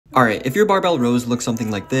Alright, if your barbell rows look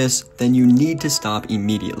something like this, then you need to stop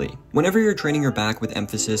immediately. Whenever you're training your back with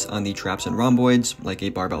emphasis on the traps and rhomboids, like a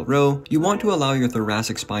barbell row, you want to allow your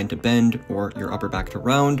thoracic spine to bend, or your upper back to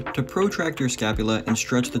round, to protract your scapula and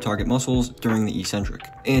stretch the target muscles during the eccentric.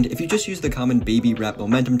 And if you just use the common baby rep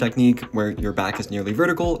momentum technique, where your back is nearly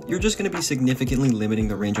vertical, you're just going to be significantly limiting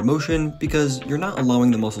the range of motion because you're not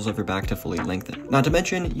allowing the muscles of your back to fully lengthen. Not to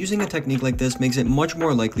mention, using a technique like this makes it much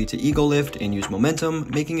more likely to ego lift and use momentum,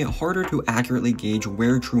 making it harder to accurately gauge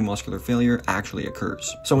where true muscular failure actually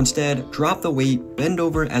occurs. So instead, drop the weight, bend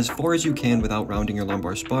over as far as you can without rounding your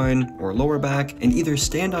lumbar spine or lower back, and either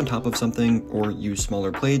stand on top of something or use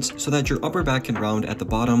smaller plates so that your upper back can round at the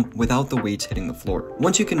bottom without the weights hitting the floor.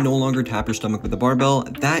 Once you can no longer tap your stomach with the barbell,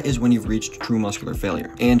 that is when you've reached true muscular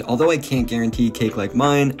failure. And although I can't guarantee cake like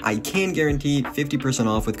mine, I can guarantee 50%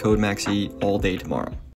 off with code MAXE all day tomorrow.